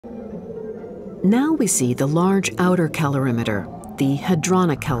Now we see the large outer calorimeter, the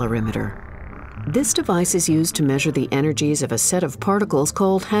hadronic calorimeter. This device is used to measure the energies of a set of particles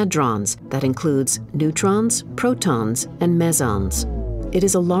called hadrons that includes neutrons, protons, and mesons. It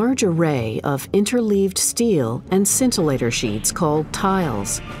is a large array of interleaved steel and scintillator sheets called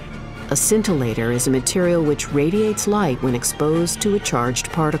tiles. A scintillator is a material which radiates light when exposed to a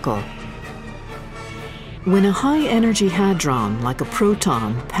charged particle. When a high-energy hadron, like a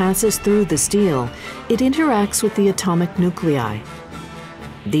proton, passes through the steel, it interacts with the atomic nuclei.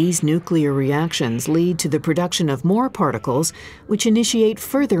 These nuclear reactions lead to the production of more particles, which initiate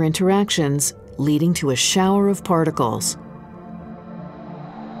further interactions, leading to a shower of particles.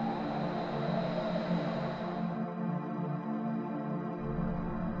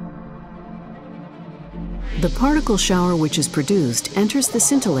 The particle shower which is produced enters the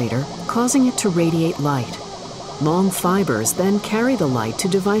scintillator, causing it to radiate light. Long fibers then carry the light to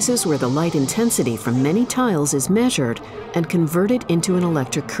devices where the light intensity from many tiles is measured and converted into an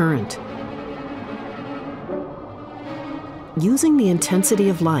electric current. Using the intensity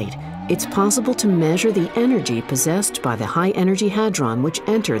of light, it's possible to measure the energy possessed by the high-energy hadron which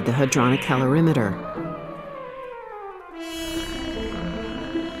entered the hadronic calorimeter.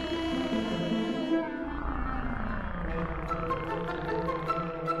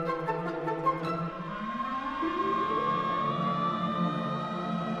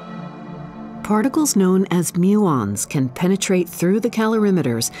 Particles known as muons can penetrate through the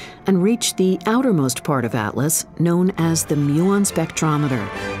calorimeters and reach the outermost part of ATLAS, known as the muon spectrometer.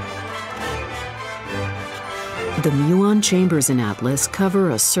 The muon chambers in ATLAS cover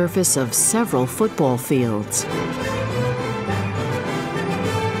a surface of several football fields.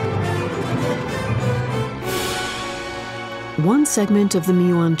 One segment of the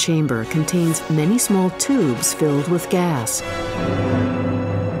muon chamber contains many small tubes filled with gas.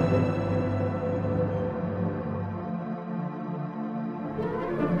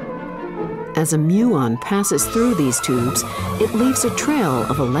 As a muon passes through these tubes, it leaves a trail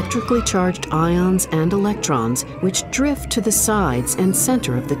of electrically charged ions and electrons which drift to the sides and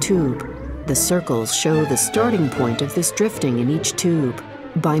center of the tube. The circles show the starting point of this drifting in each tube.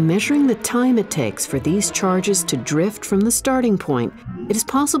 By measuring the time it takes for these charges to drift from the starting point, it is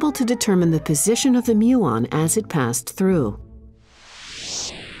possible to determine the position of the muon as it passed through.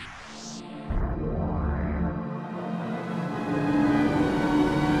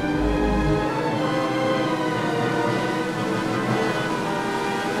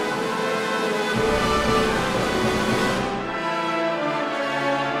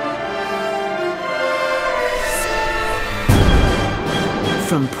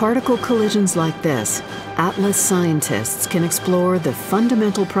 From particle collisions like this, ATLAS scientists can explore the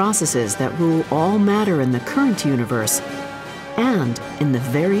fundamental processes that rule all matter in the current universe and in the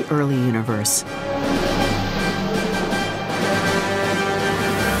very early universe.